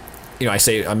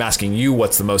 I'm asking you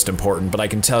what's the most important, but I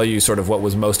can tell you sort of what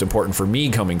was most important for me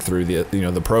coming through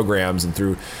the programs and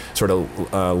through sort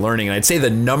of learning. And I'd say the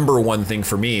number one thing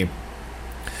for me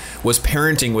was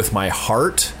parenting with my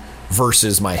heart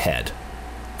versus my head.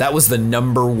 That was the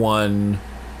number one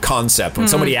concept. When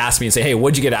somebody asked me and say, "Hey,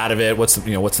 what'd you get out of it? What's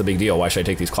the big deal? Why should I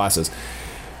take these classes?"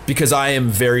 Because I am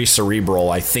very cerebral.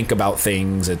 I think about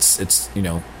things. It's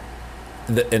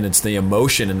and it's the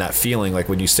emotion and that feeling, like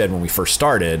when you said when we first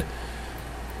started,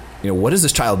 what does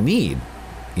this child need?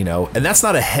 And that's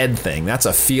not a head thing. That's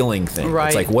a feeling thing. Right.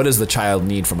 It's like, what does the child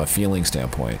need from a feeling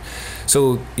standpoint?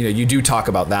 So, you do talk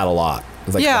about that a lot.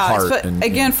 Like the heart. But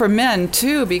again, for men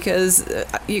too, because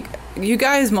you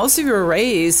guys, most of you are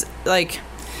raised like,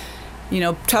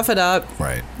 tough it up.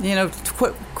 Right.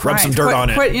 Quit crying. Rub some dirt on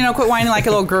it. Quit whining like a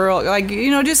little girl. Like,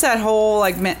 just that whole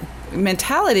like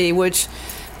mentality, which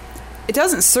it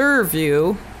doesn't serve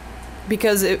you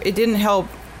because it didn't help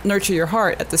nurture your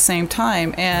heart at the same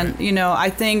time. And, right. I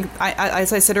think,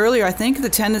 as I said earlier, I think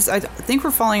I think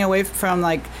we're falling away from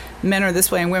like men are this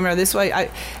way and women are this way.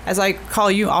 As I call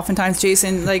you oftentimes,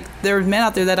 Jason, like there are men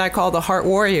out there that I call the heart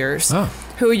warriors. Oh.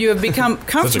 Who you have become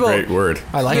comfortable. That's a great word.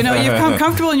 I like You've become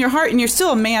comfortable in your heart, and you're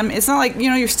still a man. It's not like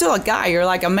you're still a guy. You're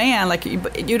like a man. Like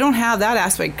you don't have that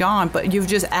aspect gone, but you've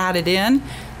just added in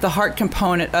the heart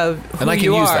component of who you are. And I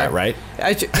can use that, right?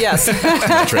 Yes.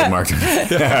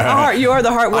 Trademarked. You are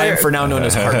the heart warrior. I am for now known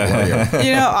as heart warrior.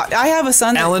 I have a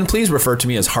son. Alan, please refer to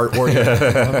me as heart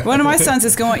warrior. One of my sons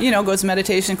is goes to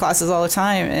meditation classes all the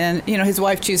time, and his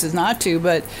wife chooses not to,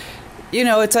 but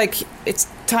it's like it's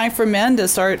time for men to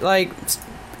start like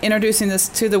introducing this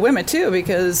to the women too,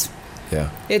 because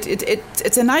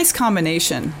it's a nice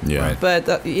combination. Yeah.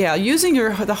 But using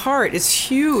the heart is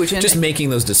huge. And just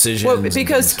making those decisions. Well,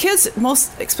 because kids,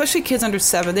 especially kids under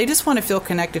 7, they just want to feel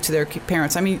connected to their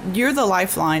parents. I mean, you're the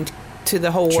lifeline to the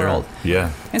whole world.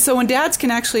 Yeah. And so when dads can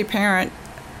actually parent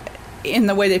in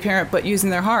the way they parent, but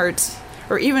using their hearts,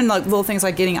 or even like little things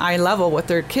like getting eye level with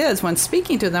their kids when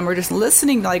speaking to them, or just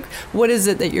listening, like, what is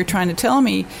it that you're trying to tell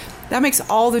me? That makes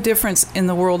all the difference in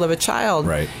the world of a child.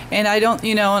 Right. And I don't,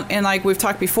 and like we've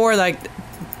talked before, like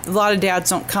a lot of dads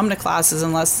don't come to classes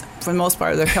unless, for the most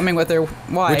part, they're coming with their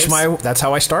wives. That's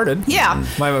how I started. Yeah.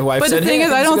 My wife but said, the thing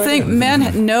is, I don't think idea.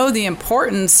 men know the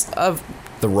importance of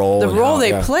the role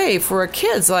they play for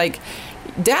kids. Like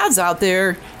dads out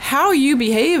there, how you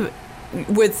behave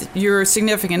with your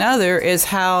significant other is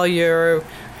how your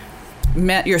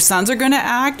sons are going to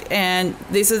act, and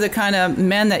these are the kind of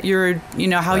men that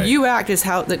how you act is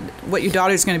what your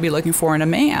daughter's going to be looking for in a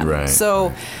man. Right.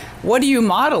 So what are you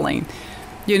modeling?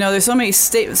 There's so many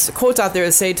quotes out there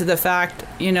that say to the fact,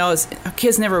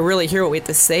 kids never really hear what we have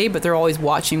to say, but they're always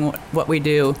watching what we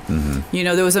do. Mm-hmm.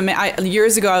 There was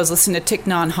years ago I was listening to Thich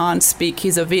Nhat Hanh speak.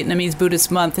 He's a Vietnamese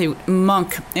Buddhist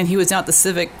monk, and he was out at the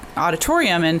Civic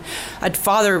Auditorium, and a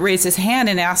father raised his hand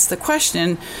and asked the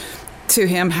question to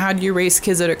him, how do you raise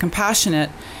kids that are compassionate?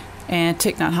 And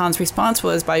Thich Nhat Hanh's response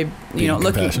was by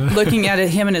looking at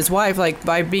him and his wife, like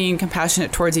by being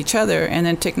compassionate towards each other. And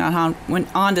then Thich Nhat Hanh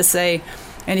went on to say,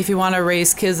 and if you want to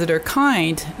raise kids that are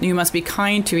kind, you must be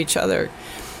kind to each other.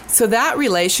 So that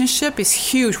relationship is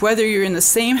huge, whether you're in the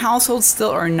same household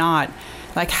still or not.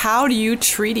 Like, how do you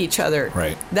treat each other?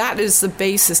 Right. That is the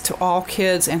basis to all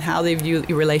kids and how they view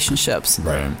relationships.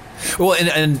 Right. Well,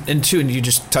 and too, and you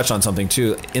just touched on something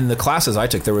too. In the classes I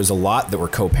took, there was a lot that were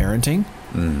co-parenting.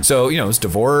 So, it's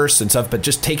divorce and stuff, but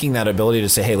just taking that ability to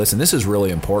say, hey, listen, this is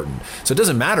really important. So it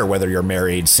doesn't matter whether you're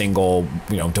married, single,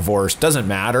 divorced, doesn't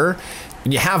matter.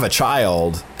 When you have a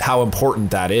child, how important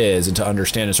that is, and to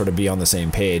understand and sort of be on the same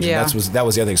page. Yeah. And that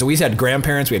was the other thing. So we had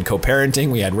grandparents, we had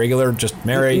co-parenting, we had regular, just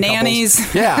married nannies.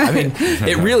 Couples. Yeah, I mean,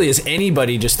 it really is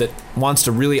anybody just that wants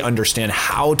to really understand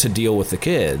how to deal with the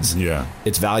kids. Yeah,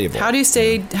 it's valuable. How do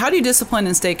you discipline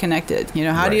and stay connected?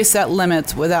 How do you set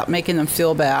limits without making them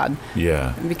feel bad?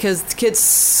 Yeah, because kids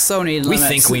so need limits. We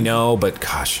think we know, but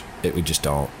gosh, we just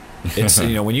don't. It's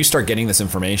when you start getting this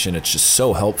information, it's just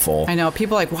so helpful. I know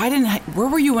people are like, where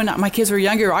were you when my kids were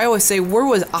younger? I always say, where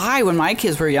was I when my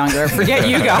kids were younger? Forget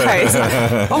you guys.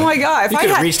 Oh my God!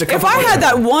 If I had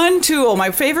that one tool, my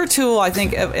favorite tool, I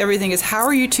think of everything is, how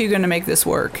are you two going to make this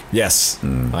work? Yes.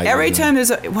 Every time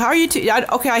how are you two?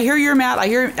 I hear you're mad.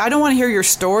 I don't want to hear your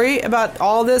story about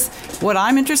all this. What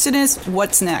I'm interested in is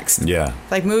what's next. Yeah.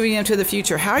 Like moving into the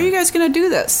future. How are you guys going to do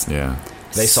this? Yeah.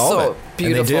 They solve it.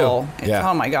 Beautiful. And they do.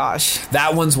 Yeah. Oh my gosh.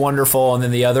 That one's wonderful. And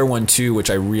then the other one too, which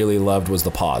I really loved, was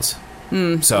the pause.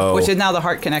 So, which is now the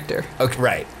heart connector. okay,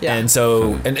 right. Yeah. And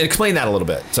so, and explain that a little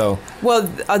bit. So, Well,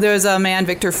 there's a man,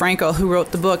 Viktor Frankl, who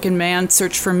wrote the book In Man's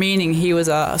Search for Meaning. He was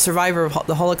a survivor of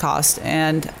the Holocaust.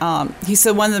 And he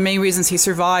said one of the main reasons he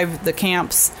survived the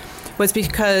camps was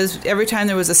because every time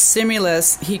there was a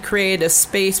stimulus, he created a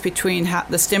space between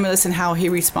the stimulus and how he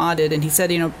responded. And he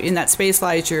said, in that space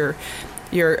lies your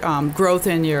growth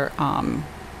and your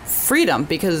freedom,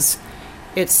 because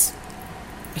it's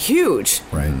huge.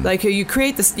 Right. Like you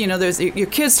create this, there's your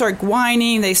kids start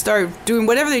whining, they start doing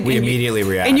whatever they do. We immediately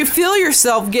react. And you feel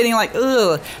yourself getting like,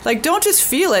 ugh. Like, don't just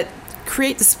feel it.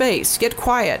 Create the space. Get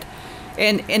quiet.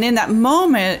 And in that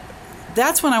moment,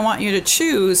 that's when I want you to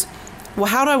choose, well,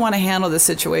 how do I want to handle this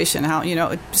situation?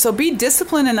 So be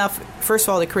disciplined enough, first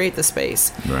of all, to create the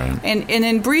space. Right. And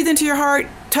then breathe into your heart,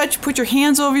 put your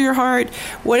hands over your heart,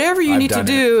 whatever you I've need to done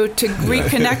do to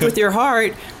reconnect with your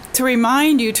heart, to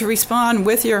remind you to respond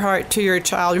with your heart to your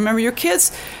child. Remember, your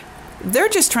kids, they're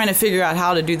just trying to figure out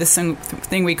how to do this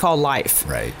thing we call life.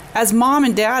 right. As mom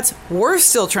and dads, we're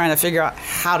still trying to figure out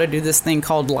how to do this thing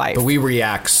called life. But we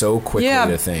react so quickly yeah,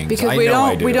 to things. because I we know I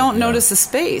don't do. we don't Yeah. notice the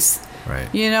space. Right.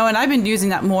 And I've been using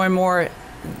that more and more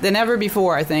than ever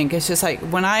before. I think it's just like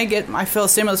when I feel a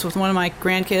stimulus with one of my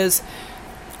grandkids,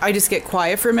 I just get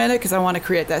quiet for a minute because I want to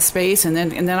create that space, and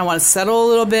then I want to settle a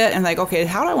little bit and like, okay,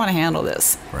 how do I want to handle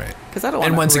this? Right. Because I don't want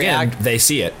And to once react. again, they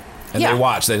see it and Yeah. they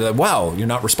watch. They're like, wow, you're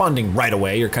not responding right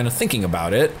away. You're kind of thinking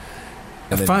about it.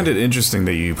 I find it interesting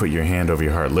that you put your hand over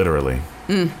your heart, literally.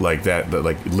 Like that,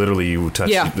 like literally you touch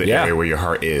Yeah. the Yeah. area where your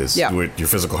heart is, Yeah. where your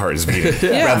physical heart is beating,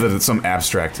 Yeah. rather than some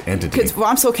abstract entity. Because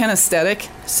I'm so kinesthetic,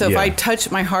 so if Yeah. I touch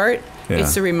my heart, Yeah.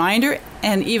 it's a reminder,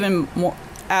 and even more,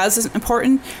 as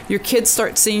important, your kids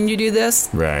start seeing you do this,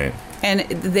 Right. and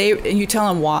you tell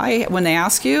them why when they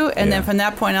ask you, and Yeah. then from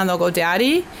that point on they'll go,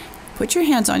 Daddy, put your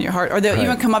hands on your heart, or they'll Right.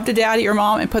 even come up to Daddy or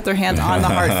Mom and put their hands on the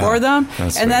heart for them,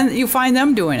 That's and right. then you find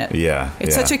them doing it. Yeah.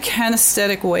 It's yeah. such a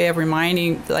kinesthetic way of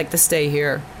reminding, like, to stay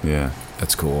here. Yeah.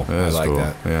 That's cool. That's I like cool.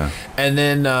 that. Yeah. And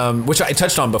then, which I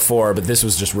touched on before, but this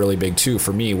was just really big too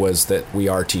for me, was that we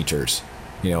are teachers.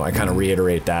 I kind of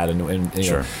reiterate that, and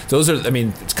Sure. those are,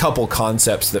 it's a couple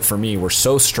concepts that for me were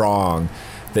so strong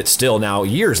that still now,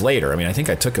 years later, I think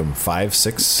I took them 5,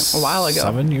 6, A while ago.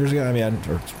 7 years ago.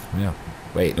 Yeah.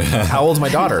 Wait, how old's my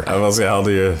daughter? I was how old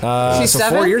are you? She's so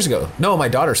 7? 4 years ago. No, my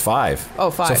daughter's 5. Oh,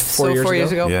 5. So 4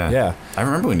 years ago. yeah. Yeah. I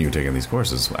remember when you were taking these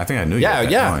courses. I think I knew you. Yeah, at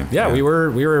that yeah, point. yeah. We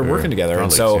were working together,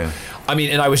 and colleagues, so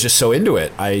yeah. and I was just so into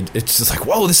it. It's just like,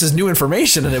 whoa, this is new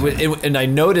information, and and I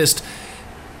noticed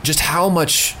just how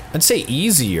much, I'd say,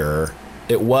 easier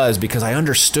it was because I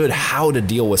understood how to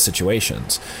deal with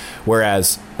situations.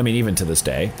 Whereas, even to this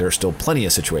day, there are still plenty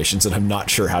of situations that I'm not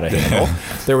sure how to handle.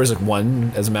 There was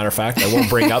one, as a matter of fact, I won't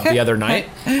bring up the other night,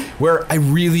 where I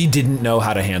really didn't know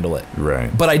how to handle it.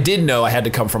 Right. But I did know I had to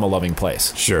come from a loving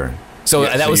place. Sure. So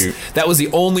Yeah, that was the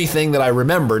only thing that I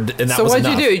remembered, and that So was what did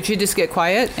enough. you do? Did you just get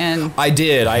quiet and? I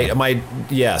did.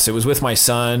 Yes, it was with my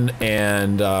son,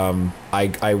 and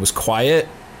I was quiet.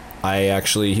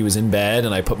 He was in bed,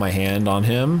 and I put my hand on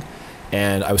him,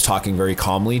 and I was talking very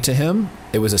calmly to him.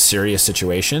 It was a serious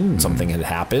situation. Something had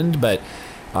happened, but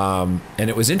and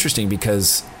it was interesting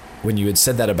because when you had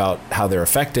said that about how they're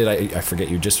affected, I forget,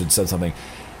 you just had said something.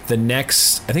 I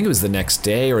think it was the next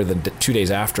day or the 2 days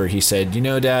after, he said,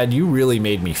 Dad, you really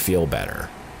made me feel better.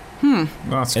 Well,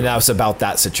 that's And that was about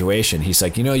that situation. He's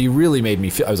like, you really made me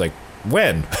feel. I was like,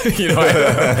 when?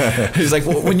 He's like,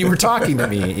 well, when you were talking to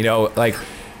me,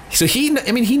 so he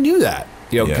knew that,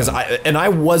 because Yeah. I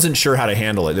wasn't sure how to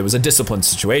handle it. It was a disciplined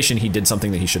situation. He did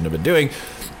something that he shouldn't have been doing.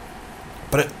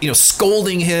 But,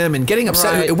 scolding him and getting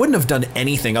upset, Right. it wouldn't have done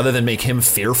anything other than make him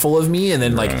fearful of me and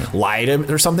then Right. lie to him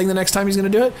or something the next time he's going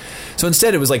to do it. So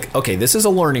instead it was like, okay, this is a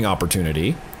learning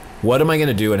opportunity. What am I going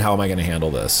to do and how am I going to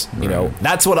handle this?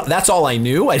 That's all I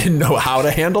knew. I didn't know how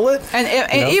to handle it. And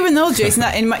even though, Jason,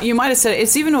 you might have said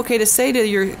it's even okay to say to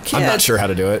your kid, I'm not sure how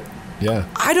to do it. Yeah.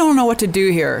 I don't know what to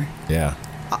do here. Yeah.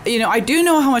 I do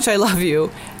know how much I love you.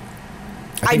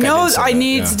 I think I know did say I that,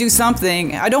 need yeah. to do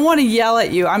something. I don't want to yell at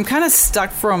you. I'm kind of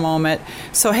stuck for a moment.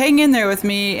 So hang in there with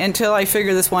me until I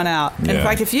figure this one out. And in Yeah.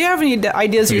 fact, if you have any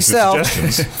ideas Please, yourself,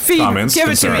 suggestions, comments, give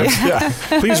it to me. concerns.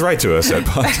 Please write to us at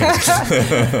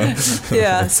podcast.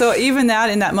 Yeah. So even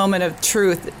that, in that moment of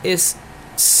truth, is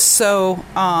so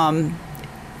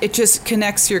it just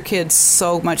connects your kids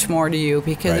so much more to you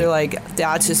because Right. they're like,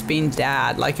 Dad's just being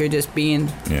dad. Like you're just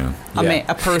being Yeah.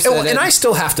 a person. And I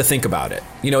still have to think about it.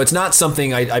 You know, it's not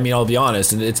something. I mean, I'll be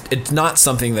honest, and it's not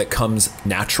something that comes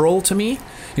natural to me.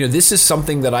 You know, this is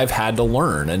something that I've had to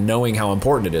learn, and knowing how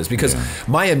important it is. Because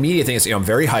my immediate thing is, you know, I'm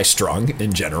very high strung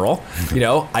in general. You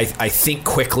know, I think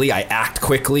quickly, I act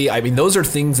quickly. I mean, those are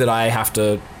things that I have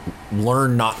to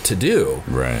learn not to do.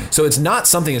 Right. So it's not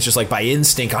something that's just like by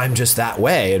instinct, I'm just that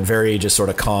way and very just sort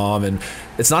of calm. And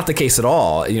it's not the case at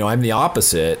all. You know, I'm the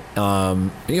opposite. You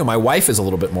know, my wife is a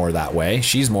little bit more that way.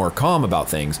 She's more calm about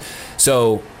things.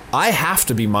 So I have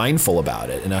to be mindful about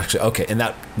it. And actually, okay. And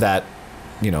that,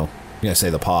 you know, I say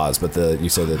the pause, but you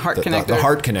say the Heart the connector.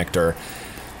 heart connector,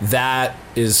 that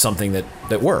is something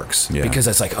that works. Yeah. Because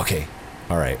it's like, okay,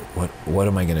 all right, what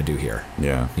am I going to do here?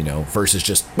 Yeah. You know, versus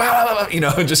just, you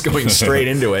know, just going straight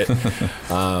into it.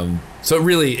 So it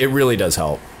really does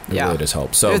help. It really does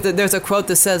help. So there's a quote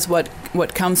that says, what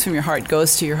comes from your heart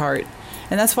goes to your heart.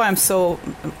 And that's why I'm so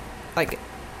like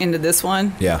into this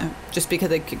one. Yeah. Just because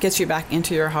it gets you back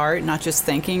into your heart, not just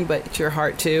thinking, but to your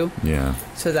heart too. Yeah.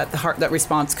 So that that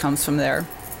response comes from there.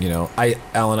 you know,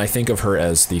 Alan, I think of her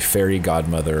as the fairy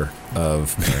godmother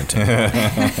of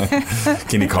parenting.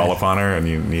 Can you call upon her and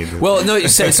you need? Well, no, you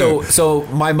say so. So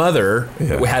my mother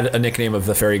Yeah. had a nickname of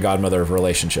the fairy godmother of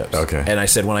relationships. Okay. And I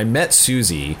said when I met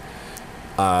Susie,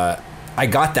 I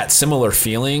got that similar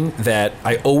feeling that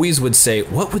I always would say,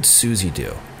 "What would Susie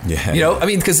do?" Yeah. You know, I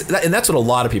mean, and that's what a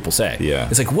lot of people say. Yeah.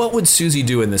 It's like, what would Susie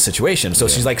do in this situation? So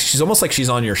she's almost like she's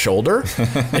on your shoulder,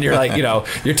 and you're like, you know,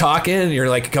 you're talking, and you're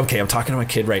like, okay, I'm talking to my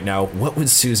kid right now. What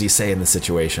would Susie say in this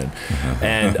situation?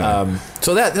 And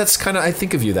so that's kind of, I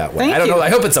think of you that way. Thank I don't you. know. I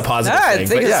hope it's a positive I thing.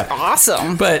 think but it's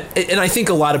awesome. and I think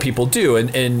a lot of people do.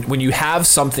 And when you have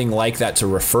something like that to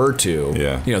refer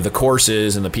to, you know, the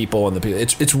courses and the people and the people,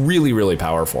 it's really, really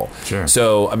powerful. Sure.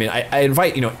 So, I mean, I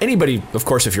invite, you know, anybody, of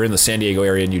course, if you're in the San Diego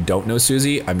area and you don't know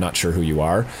Susie, I'm not sure who you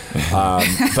are.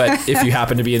 But if you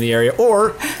happen to be in the area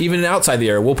or even outside the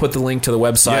area, we'll put the link to the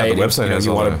website. Yeah, the website and, has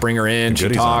you all want to the bring her in, she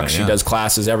goodies on talks, it, she yeah. does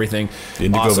classes, everything.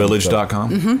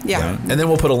 IndigoVillage.com. Yeah. Right? And then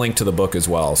we'll put a link to the book as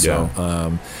well. So,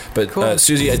 Cool.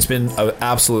 Susie, it's been an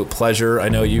absolute pleasure. I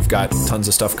know you've got tons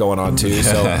of stuff going on too.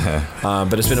 So,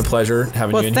 but it's been a pleasure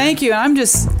having you in Thank you. I'm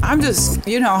just,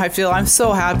 you know how I feel. I'm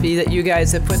so happy that you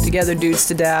guys have put together Dudes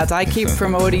to Dads. I keep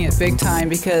promoting it big time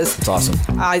because It's awesome.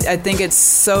 I think it's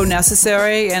so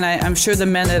necessary, and I'm sure the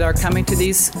men that are coming to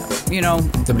these, you know,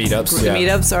 The meetups. the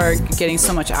meetups are getting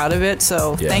so much out of it.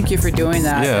 So Yeah. thank you for doing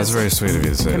that. Yeah, that's very sweet of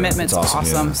you to say. Commitment's It's awesome,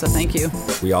 awesome. yeah. So thank you.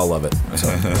 We all love it. So,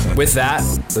 with that,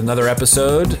 another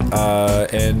episode,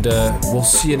 and we'll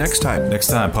see you next time. Next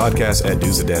time, podcast at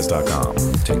dudesadads.com.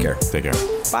 Take care. Take care.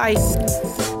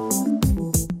 Bye.